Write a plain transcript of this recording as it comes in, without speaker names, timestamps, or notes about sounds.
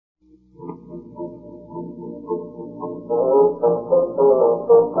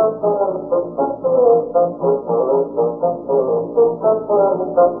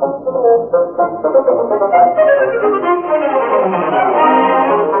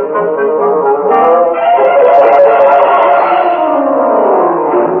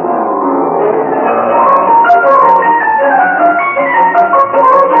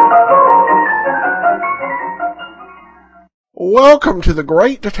Welcome to the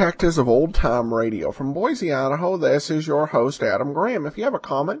Great Detectives of Old Time Radio. From Boise, Idaho, this is your host, Adam Graham. If you have a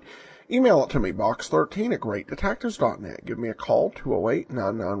comment, email it to me, box13@greatdetectives.net. Give me a call,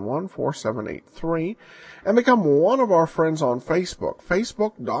 208-991-4783, and become one of our friends on Facebook,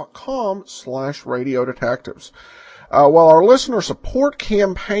 facebook.com/Radio Detectives. Well, our listener support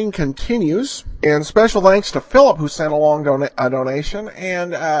campaign continues, and special thanks to Philip, who sent along a donation,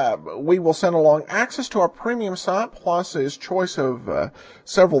 and we will send along access to our premium site, plus his choice of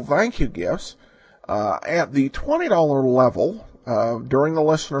several thank you gifts. At the $20 level, during the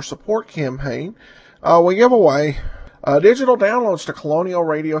listener support campaign, we give away digital downloads to Colonial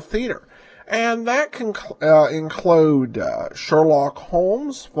Radio Theater. And that can include Sherlock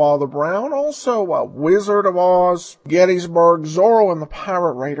Holmes, Father Brown, also Wizard of Oz, Gettysburg, Zorro, and the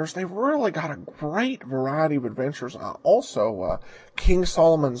Pirate Raiders. They've really got a great variety of adventures. Also, King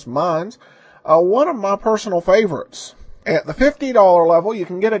Solomon's Mines, one of my personal favorites. At the $50 level, you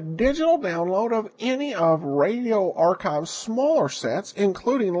can get a digital download of any of Radio Archive's smaller sets,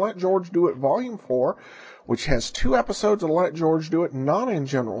 including Let George Do It Volume 4, which has 2 episodes of Let George Do It not in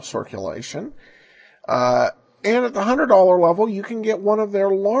general circulation. And at the $100 level, you can get one of their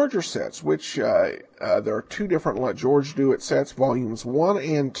larger sets, which there are 2 different Let George Do It sets, volumes 1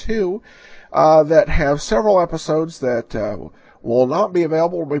 and 2, that have several episodes that will not be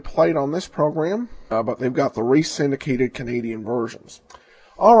available to be played on this program, but they've got the re-syndicated Canadian versions.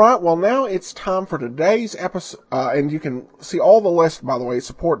 All right, well, now it's time for today's episode, and you can see all the list, by the way, at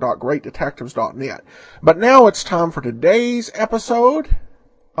support.greatdetectives.net. But now it's time for today's episode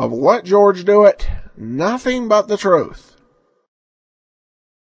of Let George Do It, Nothing But the Truth.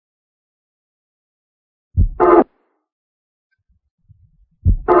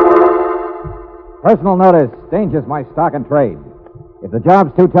 Personal notice, danger's my stock and trade. If the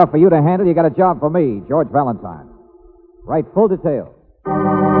job's too tough for you to handle, you got a job for me, George Valentine. Write full details.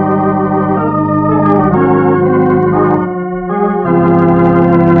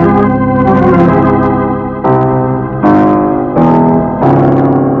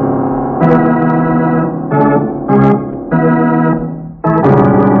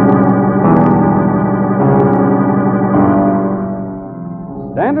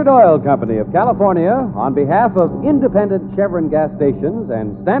 Standard Oil Company of California, on behalf of independent Chevron gas stations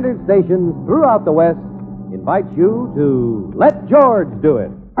and standard stations throughout the West, invites you to Let George Do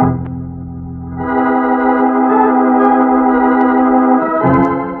It.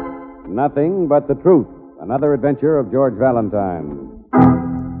 Nothing But the Truth, another adventure of George Valentine.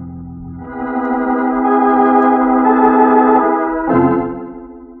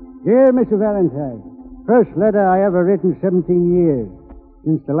 Dear Mr. Valentine, first letter I ever written 17 years,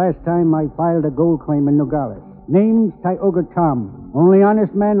 since the last time I filed a gold claim in Nogales. Name's Tioga Tom, only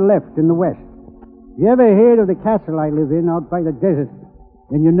honest man left in the West. You ever heard of the castle I live in out by the desert?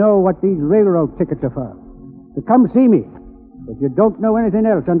 Then you know what these railroad tickets are for. To come see me. But you don't know anything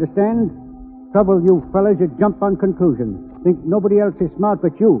else, understand? Trouble you fellas, you jump on conclusions. Think nobody else is smart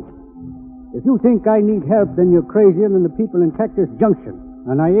but you. If you think I need help, then you're crazier than the people in Cactus Junction.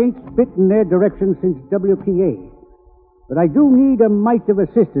 And I ain't spit in their direction since WPA. But I do need a mite of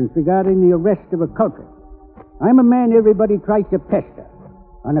assistance regarding the arrest of a culprit. I'm a man everybody tries to pester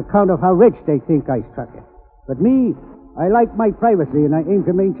on account of how rich they think I struck it. But me, I like my privacy and I aim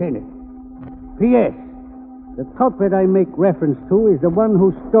to maintain it. P.S. The culprit I make reference to is the one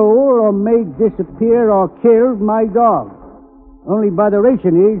who stole or made disappear or killed my dog. Only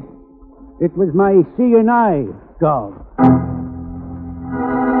botheration is, it was my C&I dog.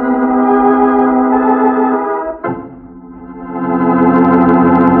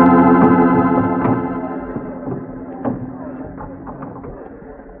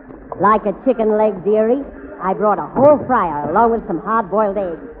 Like a chicken leg, dearie, I brought a whole fryer along with some hard-boiled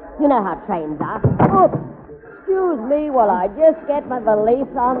eggs. You know how trains are. Oops. Excuse me while I just get my valise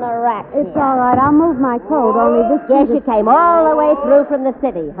on the rack here. It's all right. I'll move my coat, only this... Guess you came all the way through from the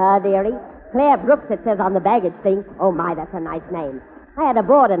city, huh, dearie? Claire Brooks, it says on the baggage thing. Oh, my, that's a nice name. I had a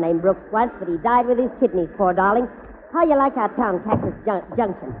boarder named Brooks once, but he died with his kidneys, poor darling. How you like our town, Cactus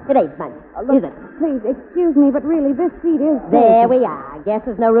Junction? It ain't much, is it? Please, excuse me, but really, this seat is... There we are. Guess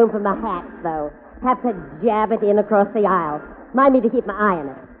there's no room for my hats, though. Have to jab it in across the aisle. Mind me to keep my eye on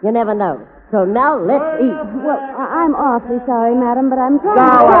it. You never know. So now let's eat. Well, I'm awfully sorry, madam, but I'm trying Go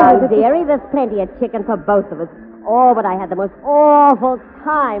to tell you on, that... dearie. There's plenty of chicken for both of us. Oh, but I had the most awful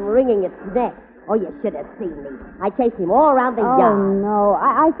time wringing its neck. Oh, you should have seen me. I chased him all around the Oh, yard. no.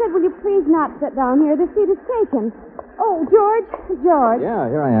 I said, will you please not sit down here? The seat is taken. Oh, George. Yeah,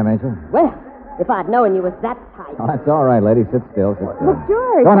 here I am, Angel. Well, if I'd known you was that tight. Oh, that's all right, lady. Sit still, sit still. Look,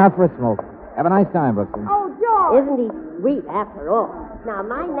 George. Going out for a smoke. Have a nice time, Brooksy. Oh, George. Isn't he sweet after all? Now,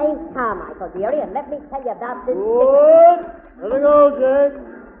 my name's Carmichael, dearie, and let me tell you about this Good. Let it go, Jake.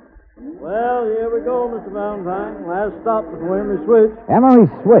 Well, here we go, Mr. Valentine. Last stop before Emery Switch. Emery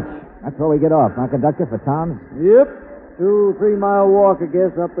Switch. That's where we get off. Now, conductor, for Tom's. Yep. 2-3 mile walk, I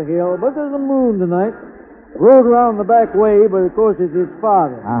guess, up the hill. But there's a moon tonight. Rode around the back way, but of course it's his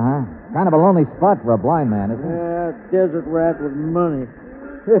father. Uh-huh. Kind of a lonely spot for a blind man, isn't it? Yeah, desert rat with money.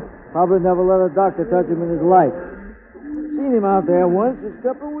 Probably never let a doctor touch him in his life. Seen him out there once just a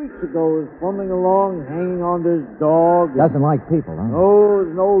couple of weeks ago. Was fumbling along, hanging on to his dog. Doesn't like people, huh? Oh,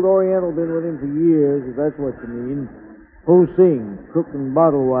 there's an old Oriental been with him for years, if that's what you mean. Ho Sing, cook and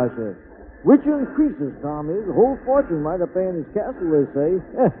bottle washer. Which increases, Tom, is. A whole fortune right up there in his castle, they say.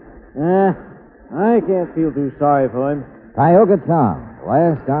 I can't feel too sorry for him. Tioga Tom,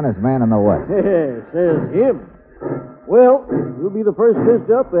 last honest man in the West. Says him. Well, you'll be the first fish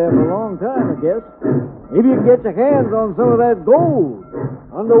up there for a long time, I guess. Maybe you can get your hands on some of that gold.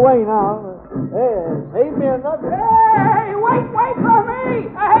 Underway now. Save me another. Hey, wait for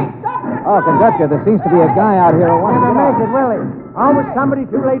me! Hey, stop it! Oh, conductor, there seems to be a guy out here who wants Never to make it, will he? Always somebody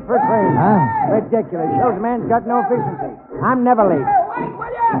too late for a train. Huh? Ridiculous. Shows a man's got no efficiency. I'm never late. Hey, wait, will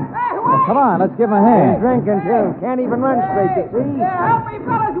you? Hey, wait! Come on, let's give him a He's hand. drinking, too. Can't even run straight, you see? Yeah, help me,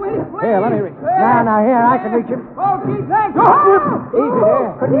 fellas, will you, please? Here, let me reach. Now, here, I can reach him. Oh, gee, thanks. Oh! Easy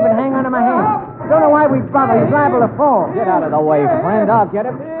there. Couldn't even hang onto my hand. Don't know why we bother. He's liable to fall. Get out of the way, friend. I'll get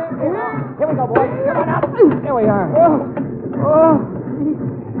him. Here we go, boys. Come on out. Here we are.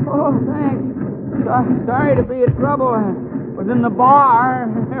 Oh, thanks. Sorry to be in trouble. Was in the bar.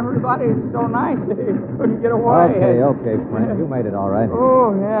 Everybody's so nice they couldn't get away. Okay, friend. You made it all right.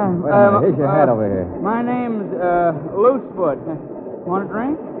 Oh, yeah. Wait a minute. Here's your hat over here. My name's Loosefoot. Want a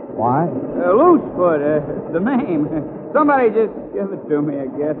drink? Why? Loosefoot, the name. Somebody just give it to me, I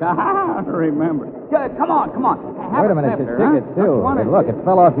guess. I don't remember. Come on. Have Wait a minute. sip Your there, ticket, huh? too. What you Hey, want? look, it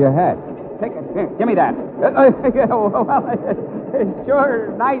fell off your hat. Take it. Here, give me that. Well, it's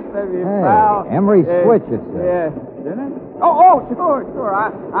sure nice of you, Hey, pal. Emery Switch, it says. Yeah, didn't it? Oh, sure.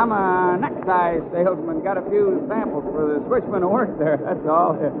 I'm a necktie salesman. Got a few samples for the switchman who works there. That's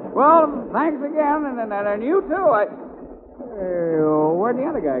all. Well, thanks again, and you too. Where'd the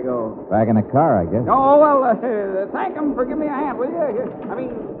other guy go? Back in the car, I guess. Oh, well, thank him for giving me a hand, will you? I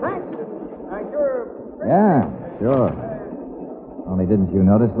mean, thanks. I sure... Yeah, sure. Only didn't you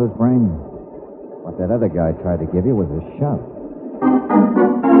notice, Loose Brain? What that other guy tried to give you was a shove.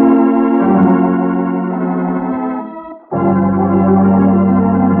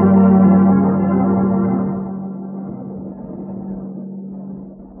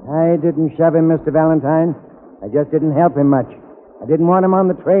 I didn't shove him, Mr. Valentine. I just didn't help him much. I didn't want him on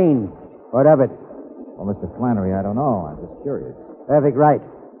the train. What of it? Well, Mr. Flannery, I don't know. I'm just curious. Perfect right.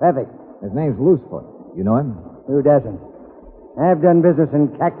 Perfect. His name's Loosefoot. You know him? Who doesn't? I've done business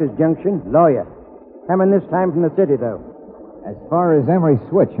in Cactus Junction. Lawyer. Coming this time from the city, though. As far as Emery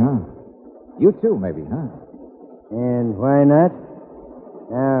Switch, huh? You too, maybe, huh? And why not?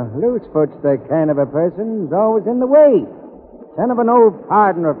 Now, Loosefoot's the kind of a person who's always in the way. Son of an old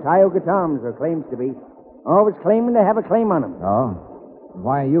partner of Tioga Tom's, or claims to be. Always claiming to have a claim on him. Oh?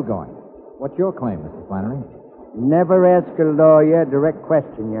 Why are you going? What's your claim, Mr. Flannery? Never ask a lawyer a direct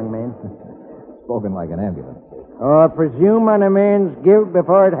question, young man. Spoken like an ambulance. Or presume on a man's guilt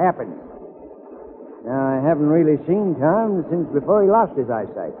before it happens. Now, I haven't really seen Tom since before he lost his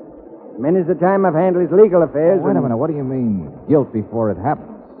eyesight. Many's the time I've handled his legal affairs. Wait a minute. What do you mean, guilt before it happens?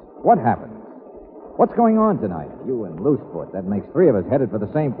 What happened? What's going on tonight? You and Loosefoot. That makes three of us headed for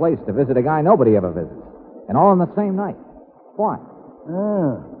the same place to visit a guy nobody ever visits. And all on the same night. Why?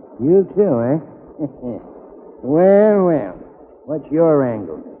 Oh, you too, eh? Well. What's your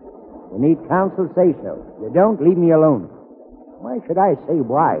angle? You need counsel, say so. You don't, leave me alone. Why should I say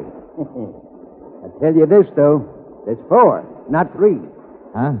why? I'll tell you this, though. There's 4, not 3.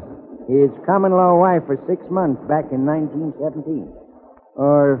 Huh? His common law wife for 6 months back in 1917.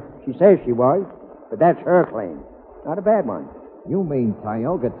 Or she says she was, but that's her claim. Not a bad one. You mean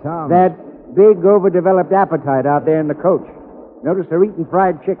Tioga Tom? That big, overdeveloped appetite out there in the coach. Notice her eating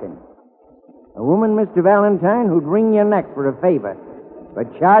fried chicken. A woman, Mr. Valentine, who'd wring your neck for a favor,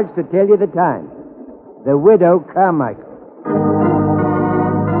 but charged to tell you the time. The widow Carmichael.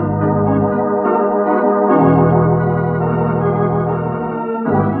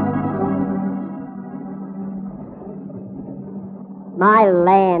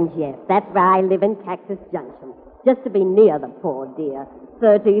 yes. That's where I live in Cactus Junction. Just to be near the poor dear.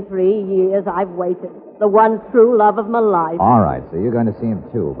 33 years I've waited. The one true love of my life. All right, so you're going to see him,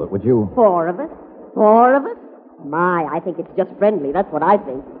 too, but would you... 4 of us? 4 of us? My, I think it's just friendly. That's what I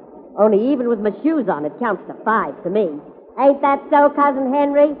think. Only even with my shoes on, it counts to 5 to me. Ain't that so, Cousin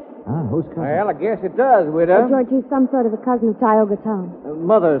Henry? Huh? Who's cousin? Well, I guess it does, widow. George, he's some sort of a cousin of Tioga Tom.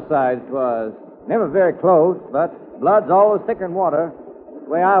 Mother's side 'twas. Never very close, but blood's always thicker than water. That's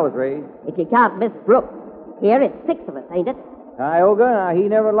the way I was raised. If you count Miss Brooks. Here it's 6 of us, ain't it? Tioga, he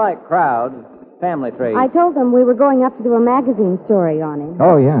never liked crowds. Family trait. I told them we were going up to do a magazine story on him.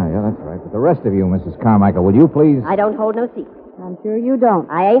 Oh, yeah, that's right. But the rest of you, Mrs. Carmichael, will you please... I don't hold no secrets. I'm sure you don't.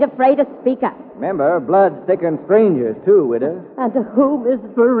 I ain't afraid to speak up. Remember, blood's thicker than strangers, too, widow. And to whom is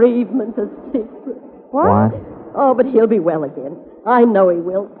bereavement a secret? What? Oh, but he'll be well again. I know he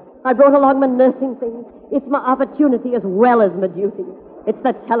will. I brought along my nursing things. It's my opportunity as well as my duty. It's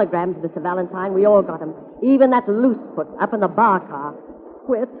the telegrams, Mr. Valentine. We all got them. Even that loose foot up in the bar car.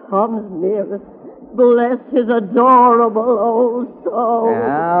 Where Tom's nearest. Bless his adorable old soul.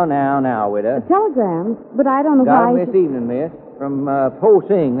 Now, widow. Telegrams, but I don't know Got why. 'em this evening, miss. From Po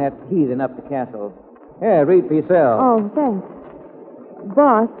Sing, that heathen up the castle. Yeah, read for yourself. Oh, thanks.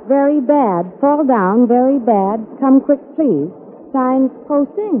 Boss, very bad. Fall down, very bad. Come quick, please. Signed,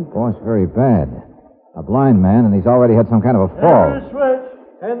 Posting. Boss, very bad. A blind man, and he's already had some kind of a fall. Emery switch.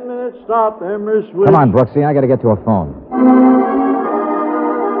 10 minutes stop. Emery switch. Come on, Brooksy, I got to get to a phone.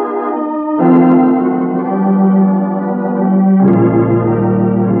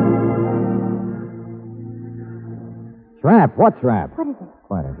 Trap? What trap? What is it?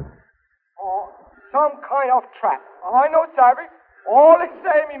 Quiet, Andrew. Oh, some kind of trap. I know, Savvy. All the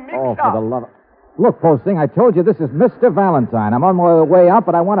same, he mixed Oh, up. for the love of... Look, Posting, I told you this is Mr. Valentine. I'm on my way out,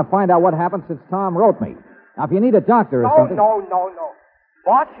 but I want to find out what happened since Tom wrote me. Now, if you need a doctor or something... No.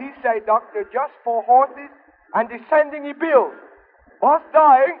 Boss, he say doctor just for horses and descending he bills. Boss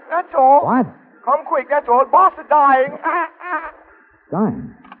dying, that's all. What? Come quick, that's all. Boss is dying.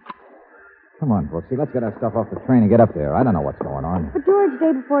 Dying? Come on, Brooksy, let's get our stuff off the train and get up there. I don't know what's going on. But George, day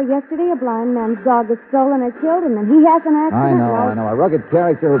before yesterday, a blind man's dog was stolen or killed, and then he has an accident. I know. A rugged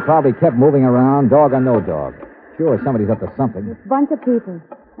character who probably kept moving around, dog or no dog. Sure, somebody's up to something. This bunch of people.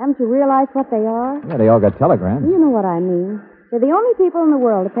 Haven't you realized what they are? Yeah, they all got telegrams. You know what I mean. They're the only people in the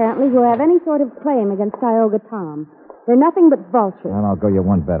world, apparently, who have any sort of claim against Tioga Tom. They're nothing but vultures. Well, I'll go you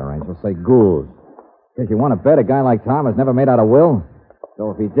one better, Angel. Say ghouls. Because you want to bet a guy like Tom has never made out a will? So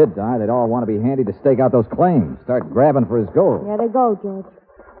if he did die, they'd all want to be handy to stake out those claims. Start grabbing for his gold. There they go, George.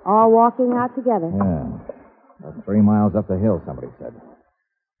 All walking out together. Yeah. About 3 miles up the hill, somebody said.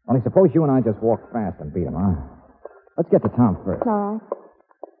 Only suppose you and I just walk fast and beat him, huh? Let's get to Tom first. All right.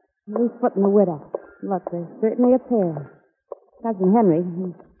 Loose foot and the widow. Look, there's certainly a pair. Cousin Henry,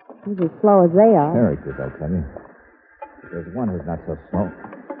 he's as slow as they are. Characters, I tell you. But there's one who's not so slow.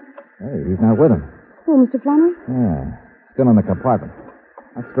 Hey, he's not with him. Who, Mr. Flannery? Yeah. Still in the compartment.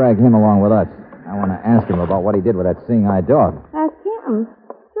 Let's drag him along with us. I want to ask him about what he did with that seeing-eye dog. Ask him.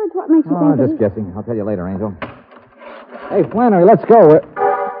 George, what makes you Oh, think that just guessing. I'll tell you later, Angel. Hey, Flannery, let's go.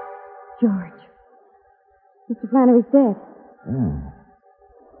 George. Mr. Flannery's dead. Yeah.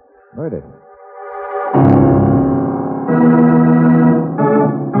 Murdered.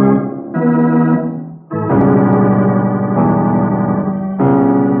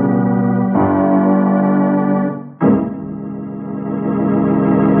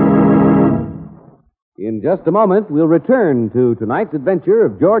 In just a moment, we'll return to tonight's adventure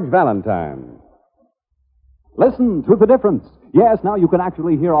of George Valentine. Listen to the difference. Yes, now you can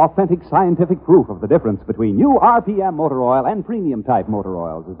actually hear authentic scientific proof of the difference between new RPM motor oil and premium-type motor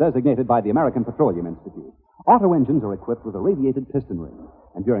oils as designated by the American Petroleum Institute. Auto engines are equipped with a radiated piston ring,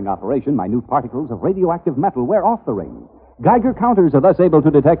 and during operation, minute particles of radioactive metal wear off the ring. Geiger counters are thus able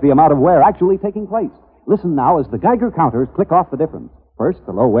to detect the amount of wear actually taking place. Listen now as the Geiger counters click off the difference. First,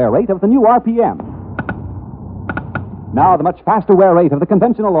 the low wear rate of the new RPM. Now, the much faster wear rate of the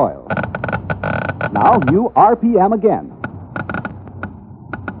conventional oil. Now, new RPM again.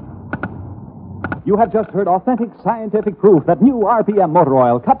 You have just heard authentic scientific proof that new RPM motor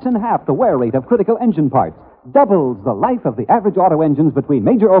oil cuts in half the wear rate of critical engine parts, doubles the life of the average auto engines between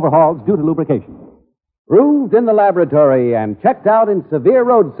major overhauls due to lubrication. Proved in the laboratory and checked out in severe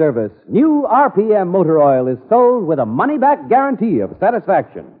road service, new RPM motor oil is sold with a money-back guarantee of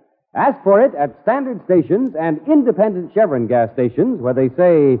satisfaction. Ask for it at standard stations and independent Chevron gas stations where they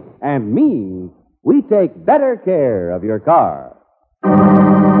say and mean, we take better care of your car.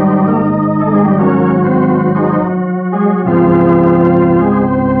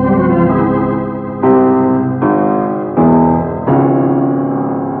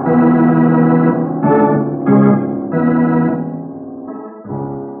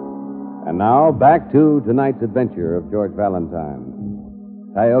 And now, back to tonight's adventure of George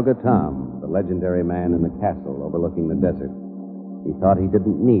Valentine. Tioga Tom, the legendary man in the castle overlooking the desert. He thought he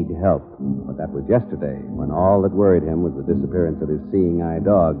didn't need help, but that was yesterday, when all that worried him was the disappearance of his seeing-eye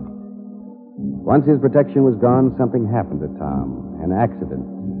dog. Once his protection was gone, something happened to Tom, an accident.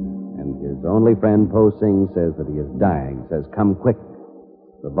 And his only friend, Po Sing, says that he is dying, says, come quick.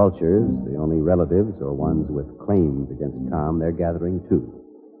 The vultures, the only relatives or ones with claims against Tom, they're gathering too.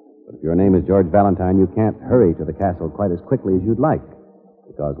 But if your name is George Valentine, you can't hurry to the castle quite as quickly as you'd like,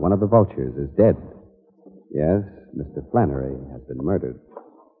 because one of the vultures is dead. Yes, Mr. Flannery has been murdered.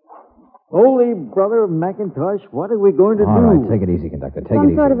 Holy brother of McIntosh, what are we going to do? All right, take it easy, conductor. Take it Some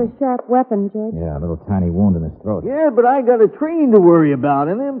easy. sort of a sharp weapon, George. Yeah, a little tiny wound in his throat. Yeah, but I got a train to worry about,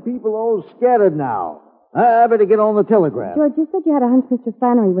 and them people all scattered now. I better get on the telegraph. George, you said you had a hunch Mr.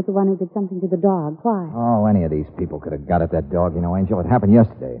 Flannery was the one who did something to the dog. Why? Oh, any of these people could have got at that dog, Angel. It happened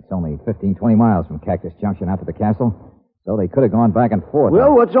yesterday. It's only 15, 20 miles from Cactus Junction out to the castle, so they could have gone back and forth.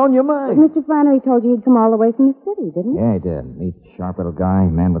 Well, what's on your But mind? Mr. Flannery told you he'd come all the way from the city, didn't he? Yeah, he did. Neat, sharp little guy,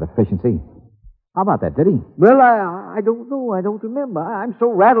 man with efficiency. How about that, did he? Well, I don't know. I don't remember. I'm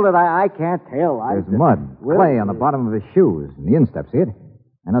so rattled that I can't tell. There's mud, clay on the bottom of his shoes, and the instep, see it?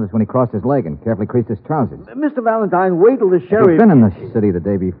 I noticed when he crossed his leg and carefully creased his trousers. Mr. Valentine, wait till the If sheriff... he'd been in the city the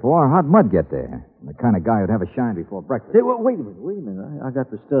day before, how'd mud get there? The kind of guy who'd have a shine before breakfast. Hey, wait a minute. I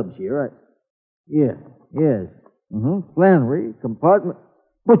got the stubs here. Yes. Flannery, compartment...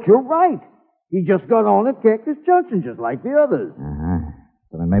 But you're right. He just got on at Cactus Junction, just like the others. Uh-huh.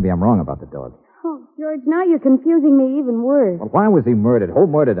 So then maybe I'm wrong about the dog. Oh, George, now you're confusing me even worse. Well, why was he murdered? Who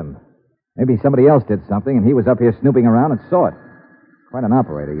murdered him? Maybe somebody else did something, and he was up here snooping around and saw it. Quite an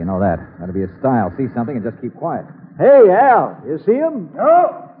operator, you know that. That'd be his style. See something and just keep quiet. Hey, Al, you see him?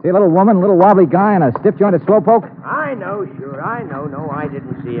 No, See a little woman, a little wobbly guy, and a stiff-jointed slowpoke? I know, sure, I know. No, I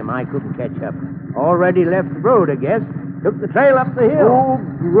didn't see him. I couldn't catch up. Already left the road, I guess. Took the trail up the hill. Oh,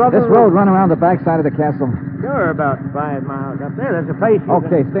 brother... This road run around the backside of the castle. Sure, about 5 miles up there. There's a place you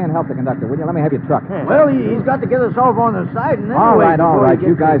Okay, stay and help the conductor, will you? Let me have your truck. Well, he's got to get us off on the side, and then... All right.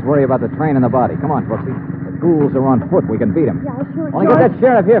 You guys worry about the train and the body. Come on, Brooksy. The ghouls are on foot. We can beat them. Yeah, sure. Only get that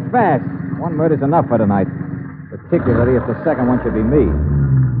sheriff here fast. One murder's enough for tonight. Particularly if the second one should be me.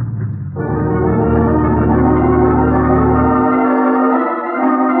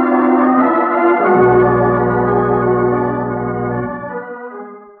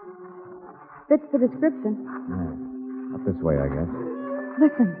 Fits the description. Yeah. Up this way, I guess.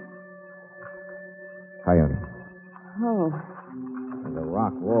 Listen. Coyote. Oh, There's a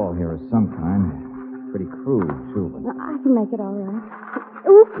rock wall here of some kind. Pretty crude, too, but I can make it all right.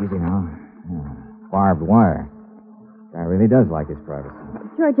 Oof. easy now. Yeah. Barbed wire. Guy really does like his privacy.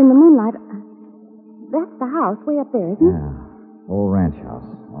 George, in the moonlight, that's the house way up there, isn't it? Yeah. Old ranch house.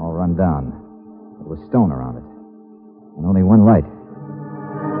 All run down. But with stone around it. And only one light.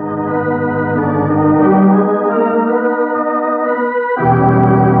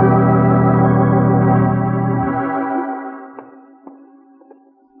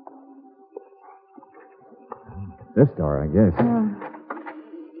 This door, I guess.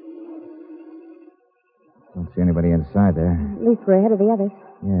 Don't see anybody inside there. At least we're ahead of the others.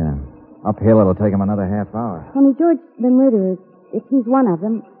 Yeah. Uphill, it'll take him another half hour. Only George, the murderer, if he's one of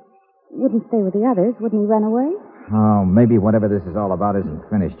them, wouldn't stay with the others. Wouldn't he run away? Oh, maybe whatever this is all about isn't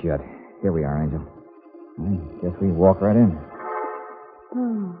finished yet. Here we are, Angel. I guess we walk right in.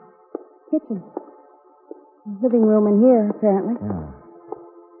 Oh, kitchen. Living room in here, apparently. Yeah.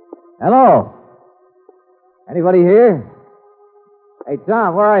 Hello? Anybody here? Hey,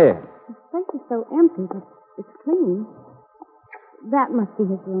 Tom, where are you? This place is so empty, but it's clean. That must be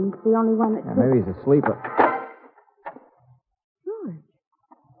his room. It's the only one that's... Yeah, maybe he's asleep. George.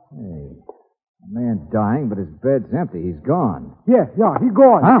 Hey, a man dying, but his bed's empty. He's gone. Yeah, he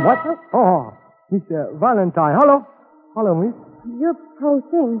gone. Huh? What? Oh, Mr. Valentine. Hello, miss. You're Po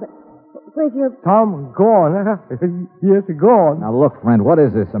Sing, but where's your... Tom gone. Yes, gone. Now, look, friend, what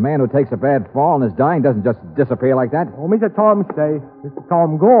is this? A man who takes a bad fall and is dying doesn't just disappear like that? Oh, Mr. Tom say, Mr.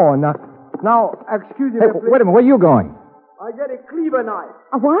 Tom gone. Now, excuse me. Hey, wait a minute. Where are you going? I get a cleaver knife.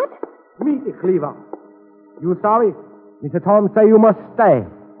 A what? Meet the cleaver. You sorry? Mr. Tom say you must stay.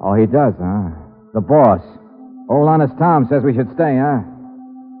 Oh, he does, huh? The boss. Old honest Tom says we should stay, huh?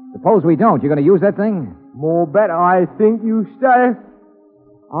 Suppose we don't. You're going to use that thing? More better, I think you stay.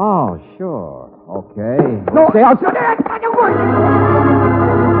 Oh, sure. Okay. No. Stay outside.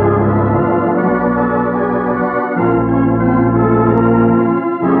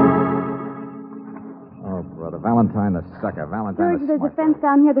 Oh, brother. Valentine the sucker. Valentine George, the there's smart. a fence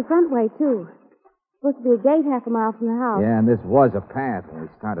down here the front way, too. Supposed to be a gate half a mile from the house. Yeah, and this was a path when we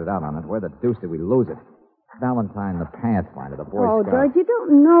started out on it. Where the deuce did we lose it? Valentine the Pathfinder, the Boy Oh, Scout. George, you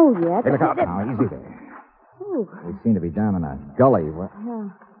don't know yet. Hey, look out now. Easy there. Oh, We seem to be down in a gully.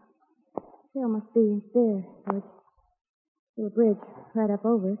 yeah. Trail must be up there, George. There's a bridge right up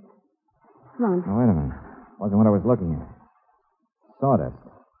over it. Come on. Oh, wait a minute. Wasn't what I was looking at. Sawdust.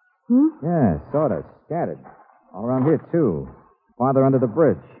 Yeah, sawdust. Scattered. All around here, too. Farther under the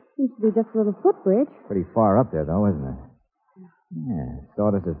bridge. Seems to be just a little footbridge. Pretty far up there, though, isn't it? Yeah,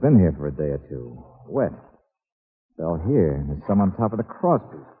 sawdust has been here for a day or two. Wet. Fell here, and there's some on top of the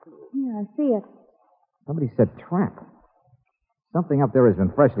crosspiece. Yeah, I see it. Somebody said trap. Something up there has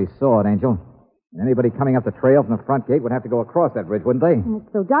been freshly sawed, Angel. And anybody coming up the trail from the front gate would have to go across that bridge, wouldn't they? And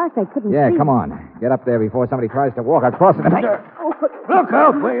it's so dark they couldn't Yeah, see. come on. Get up there before somebody tries to walk across it. Oh, Look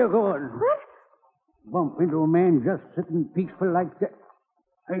out where you're going. what? Bump into a man just sitting peaceful like that.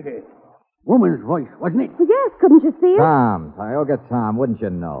 Hey, woman's voice, wasn't it? Well, yes, couldn't you see it? Tom, Tioga Tom, wouldn't you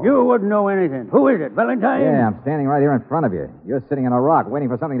know? You wouldn't know anything. Who is it, Valentine? Yeah, I'm standing right here in front of you. You're sitting on a rock waiting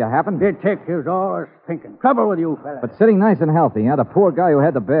for something to happen. Detectives always thinking. Trouble with you, fella. But sitting nice and healthy, huh? The poor guy who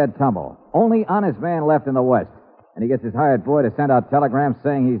had the bad tumble. Only honest man left in the West. And he gets his hired boy to send out telegrams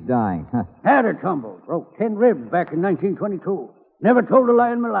saying he's dying. Had a tumble. Broke 10 ribs back in 1922. Never told a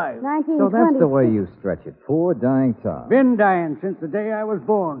lie in my life. 1920. So that's the way you stretch it. Poor dying Tom. Been dying since the day I was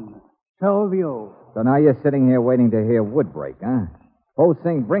born. So have you. So now you're sitting here waiting to hear wood break, huh? Whole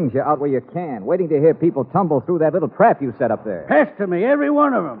thing brings you out where you can, waiting to hear people tumble through that little trap you set up there. Pester me, every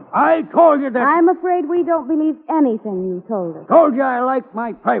one of them. I told you that. I'm afraid we don't believe anything you told us. Told you I like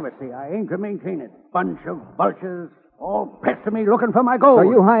my privacy. I aim to maintain it. Bunch of vultures all pester me looking for my gold. So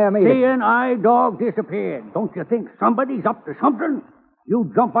you hire me to... Seeing I dog disappeared. Don't you think somebody's up to something?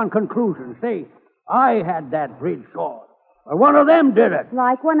 You jump on conclusions. Say, I had that bridge sawed. Well, one of them did it.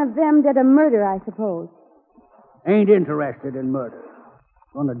 Like one of them did a murder, I suppose. Ain't interested in murder.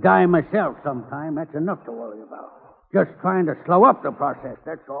 Gonna die myself sometime. That's enough to worry about. Just trying to slow up the process,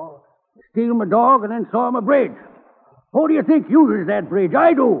 that's all. Steal my dog and then saw my bridge. Who do you think uses that bridge?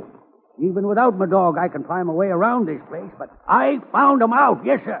 I do. Even without my dog, I can find my way around this place, but I found 'em out,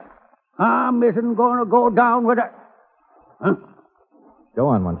 yes, sir. Tom isn't gonna go down with a... Huh? Go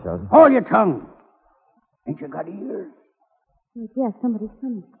on, Munchausen. Hold your tongue. Ain't you got ears? Yes, somebody's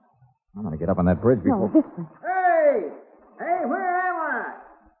coming. I'm going to get up on that bridge No, before... this way. Hey, where am I?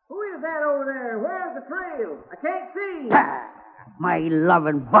 Who is that over there? Where's the trail? I can't see. My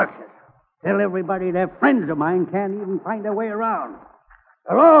loving bullshit. Tell everybody they're friends of mine can't even find their way around.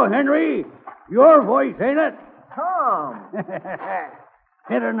 Hello, Henry. Your voice, ain't it? Tom.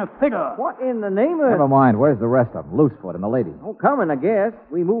 Hitting a fiddle. What in the name of... Never mind. Where's the rest of them? Loosefoot and the lady. Oh, coming, I guess.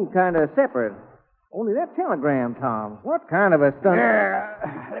 We moved kind of separate. Only that telegram, Tom. What kind of a stunt... There.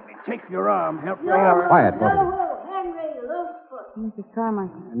 Let me take your arm. Help me up. Quiet, both of you. Henry Loosefoot. Mrs.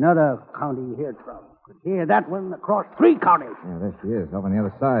 Carmichael. Another county you heard from. Could hear that one across 3 counties. Yeah, there she is, over on the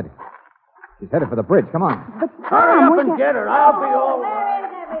other side. She's headed for the bridge. Come on. But Hurry Tom, up we and can't... get her. I'll be all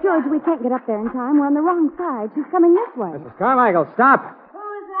right. George, we can't get up there in time. We're on the wrong side. She's coming this way. Mrs. Carmichael, stop. Who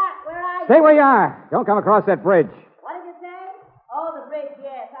is that? Where are you? Stay where you are. Don't come across that bridge. What did you say? Oh, the bridge,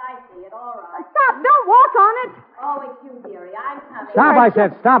 yes, I see it. All right. Stop! Don't walk on it! Oh, it's you, dearie. I'm coming. Stop, I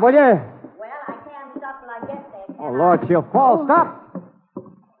said. Stop, will you? Well, I can't stop till I get there. Can Oh, I? Lord, she'll fall. Stop.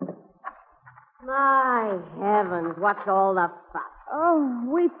 My heavens, what's all the fuss? Oh,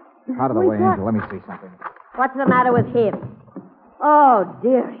 we... Out of the we way, thought- Angel. Let me see something. What's the matter with him? Oh,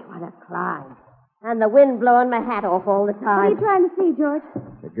 dearie, what a climb. And the wind blowing my hat off all the What are time. you trying to see, George?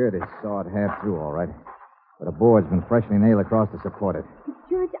 The gird is sawed half through, all right. But a board's been freshly nailed across to support it.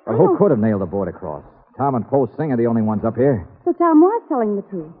 George, Well, I who don't... could have nailed the board across? Tom and Po Singh are the only ones up here. So Tom was telling the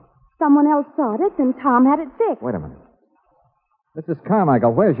truth. Someone else sawed it, and Tom had it fixed. Wait a minute. Mrs.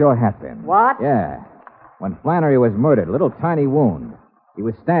 Carmichael, where's your hat been? What? Yeah. When Flannery was murdered, a little tiny wound. He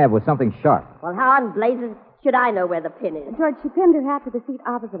was stabbed with something sharp. Well, how in blazes should I know where the pin is? George, she pinned her hat to the seat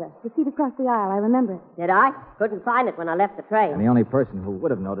opposite us, the seat across the aisle. I remember it. Did I? Couldn't find it when I left the train. And the only person who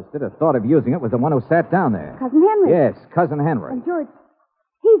would have noticed it or thought of using it was the one who sat down there. Cousin Henry. Yes, Cousin Henry. And George,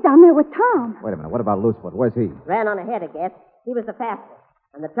 he's down there with Tom. Wait a minute. What about Loosefoot? Where's he? Ran on ahead, I guess. He was the fastest.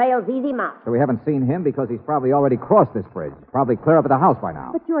 And the trail's easy marked. So we haven't seen him because he's probably already crossed this bridge. Probably clear up at the house by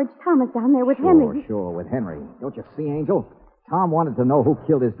now. But George, Tom is down there with Henry. Sure, with Henry. Don't you see, Angel? Tom wanted to know who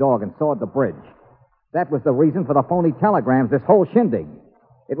killed his dog and sawed the bridge. That was the reason for the phony telegrams, this whole shindig.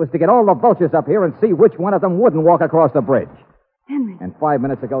 It was to get all the vultures up here and see which one of them wouldn't walk across the bridge. Henry. And 5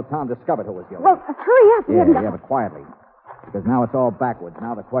 minutes ago, Tom discovered who was guilty. Well, hurry up. We haven't got... Yeah, but quietly. Because now it's all backwards.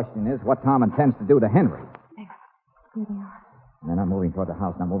 Now the question is what Tom intends to do to Henry. There they are. They're not moving toward the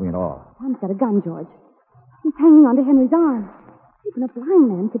house, not moving at all. Tom's got a gun, George. He's hanging onto Henry's arm. Even a blind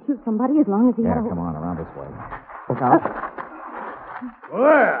man could shoot somebody as long as he Yeah, had a... come on, around this way. Look out.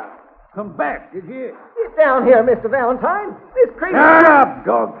 Well, come back, did you? Get down here, Mr. Valentine. This crazy... Shut up,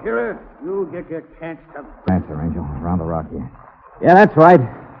 dog killer. You'll get your chance to... Answer, Angel. Around the rock here. Yeah, that's right.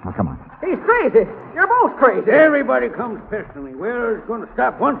 Now, come on. He's crazy. You're both crazy. Everybody comes pestering me. Well, it's going to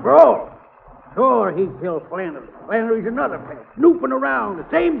stop once for all. Sure, he killed Flannery. Flannery's another pest, snooping around the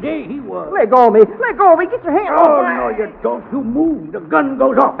same day he was. Let go of me. Let go of me. Get your hands off Oh, my... no, you don't. You move. The gun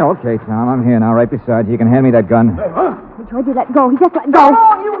goes off. Okay, Tom, I'm here now, right beside you. You can hand me that gun. Huh? George, you let go. He just let go.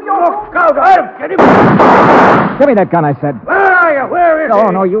 Oh, you... Look out. I'll get him. Give me that gun, I said. Where are you? Where is he? Oh,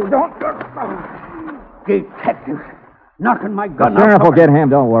 no, you don't. Detectives. Knocking my gun The sheriff out. will get him,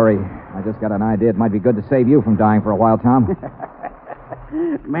 don't worry. I just got an idea. It might be good to save you from dying for a while, Tom.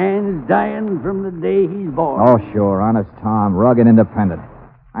 Man's dying from the day he's born. Oh, sure. Honest Tom. Rugged independent.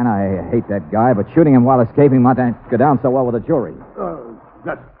 And I hate that guy, but shooting him while escaping might not go down so well with a jury.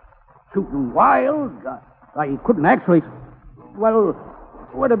 Just shooting wild. I couldn't actually... Well,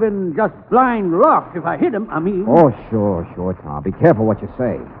 would have been just blind luck if I hit him, I mean. Oh, sure, Tom. Be careful what you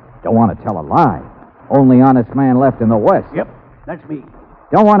say. Don't want to tell a lie. Only honest man left in the West. Yep, that's me.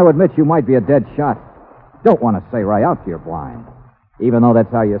 Don't want to admit you might be a dead shot. Don't want to say right out you're blind. Even though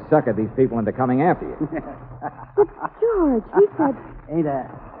that's how you sucker these people into coming after you. But, George, he said... Ain't a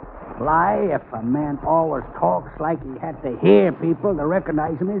lie if a man always talks like he had to hear people to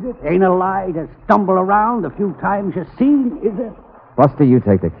recognize him, is it? Ain't a lie to stumble around the few times you seen, is it? Buster, you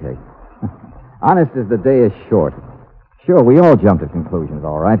take the cake. Honest as the day is short. Sure, we all jump to conclusions,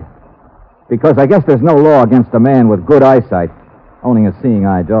 all right. Because I guess there's no law against a man with good eyesight owning a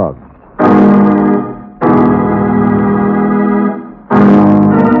seeing-eye dog.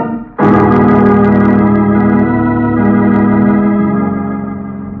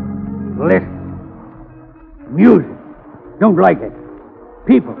 Listen. Music. Don't like it.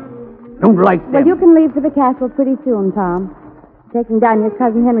 People. Don't like them. Well, you can leave for the castle pretty soon, Tom. Taking down your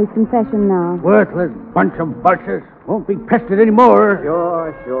cousin Henry's confession now. Worthless bunch of vultures. Won't be pestered anymore.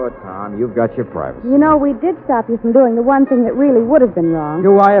 Sure, Tom. You've got your privacy. You know, we did stop you from doing the one thing that really would have been wrong.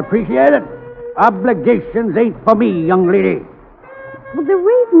 Do I appreciate it? Obligations ain't for me, young lady. Well, the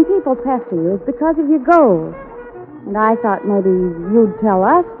reason people pester you is because of your gold. And I thought maybe you'd tell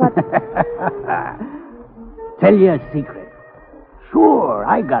us, but... Tell you a secret. Sure,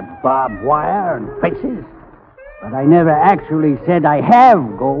 I got barbed wire and fences. But I never actually said I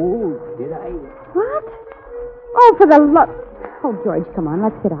have gold, did I? What? Oh, for the love... Oh, George, come on,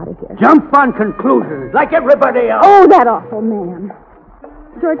 let's get out of here. Jump on conclusions, like everybody else. Oh, that awful man.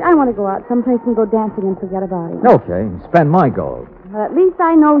 George, I want to go out someplace and go dancing and forget about it. Okay, spend my gold. Well, at least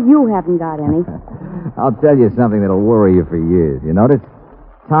I know you haven't got any. I'll tell you something that'll worry you for years. You notice?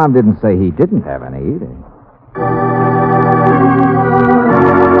 Tom didn't say he didn't have any either.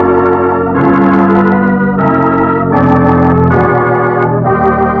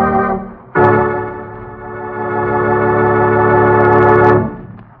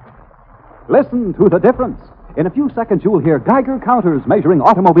 Listen to the difference. In a few seconds, you will hear Geiger counters measuring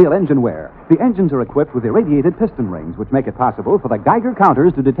automobile engine wear. The engines are equipped with irradiated piston rings, which make it possible for the Geiger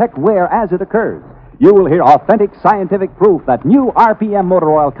counters to detect wear as it occurs. You will hear authentic scientific proof that new RPM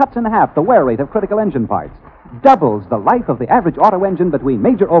motor oil cuts in half the wear rate of critical engine parts, doubles the life of the average auto engine between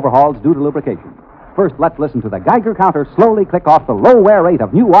major overhauls due to lubrication. First, let's listen to the Geiger counter slowly click off the low wear rate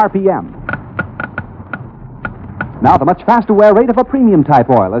of new RPM. Now, the much faster wear rate of a premium type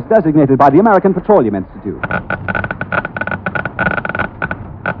oil, as designated by the American Petroleum Institute.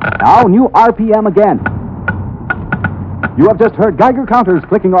 Now, new RPM again. You have just heard Geiger counters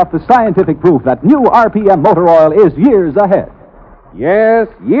clicking off the scientific proof that new RPM motor oil is years ahead. Yes,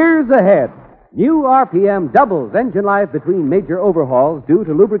 years ahead. New RPM doubles engine life between major overhauls due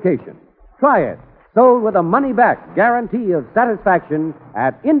to lubrication. Try it. Sold with a money-back guarantee of satisfaction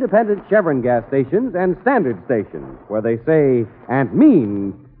at independent Chevron gas stations and standard stations, where they say and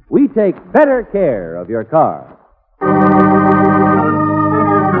mean, we take better care of your car.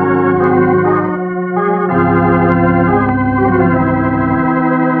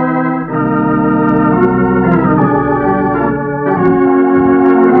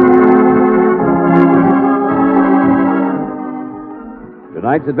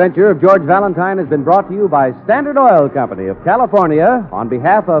 Tonight's adventure of George Valentine has been brought to you by Standard Oil Company of California on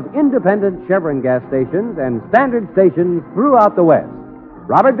behalf of independent Chevron gas stations and standard stations throughout the West.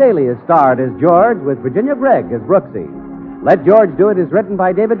 Robert Daly is starred as George with Virginia Gregg as Brooksy. Let George Do It is written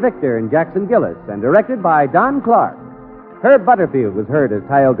by David Victor and Jackson Gillis and directed by Don Clark. Herb Butterfield was heard as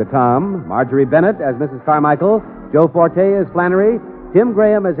Tioga Tom, Marjorie Bennett as Mrs. Carmichael, Joe Forte as Flannery, Tim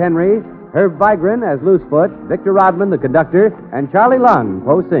Graham as Henry, Herb Vigran as Loosefoot, Victor Rodman, the conductor, and Charlie Lund,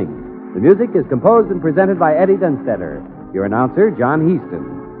 Po sings. The music is composed and presented by Eddie Dunstetter. Your announcer, John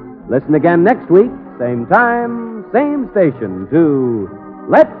Heaston. Listen again next week, same time, same station, to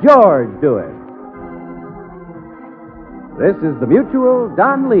Let George Do It. This is the Mutual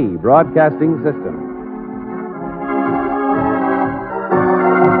Don Lee Broadcasting System.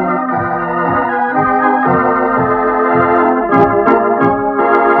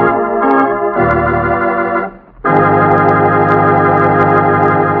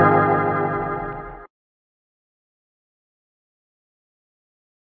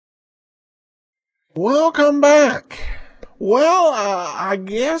 Welcome back. Well, I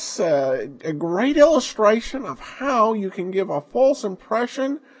guess a great illustration of how you can give a false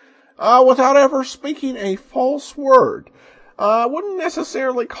impression without ever speaking a false word. I wouldn't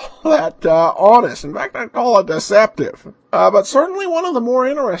necessarily call that honest. In fact, I'd call it deceptive. But certainly one of the more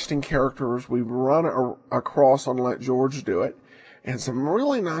interesting characters we've run across on Let George Do It, and some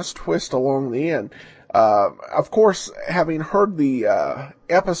really nice twist along the end. Of course, having heard the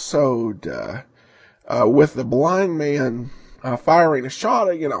episode with the blind man firing a shot,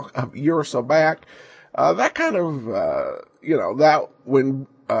 a year or so back, that kind of, that when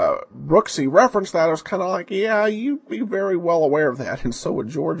Brooksy referenced that, I was kind of like, yeah, you'd be very well aware of that, and so would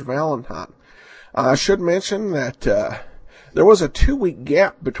George Valentine. I should mention that there was a 2-week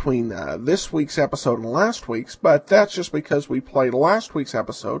gap between this week's episode and last week's, but that's just because we played last week's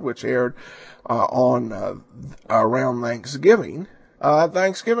episode, which aired on around Thanksgiving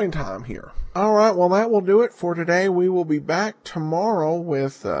time here. All right, well, that will do it for today. We will be back tomorrow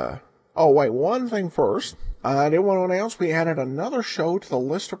with, one thing first. I did want to announce we added another show to the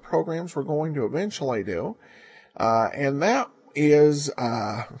list of programs we're going to eventually do, and that is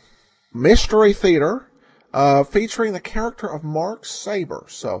Mystery Theater, featuring the character of Mark Saber.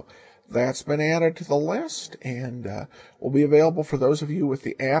 So that's been added to the list, and will be available for those of you with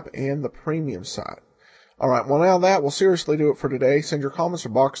the app and the premium side. All right, well, now that will seriously do it for today. Send your comments to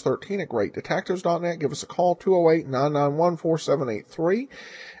Box 13 at GreatDetectives.net. Give us a call, 208-991-4783.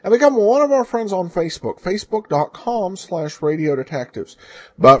 And become one of our friends on Facebook, Facebook.com/RadioDetectives.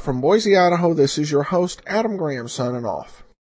 But from Boise, Idaho, this is your host, Adam Graham, signing off.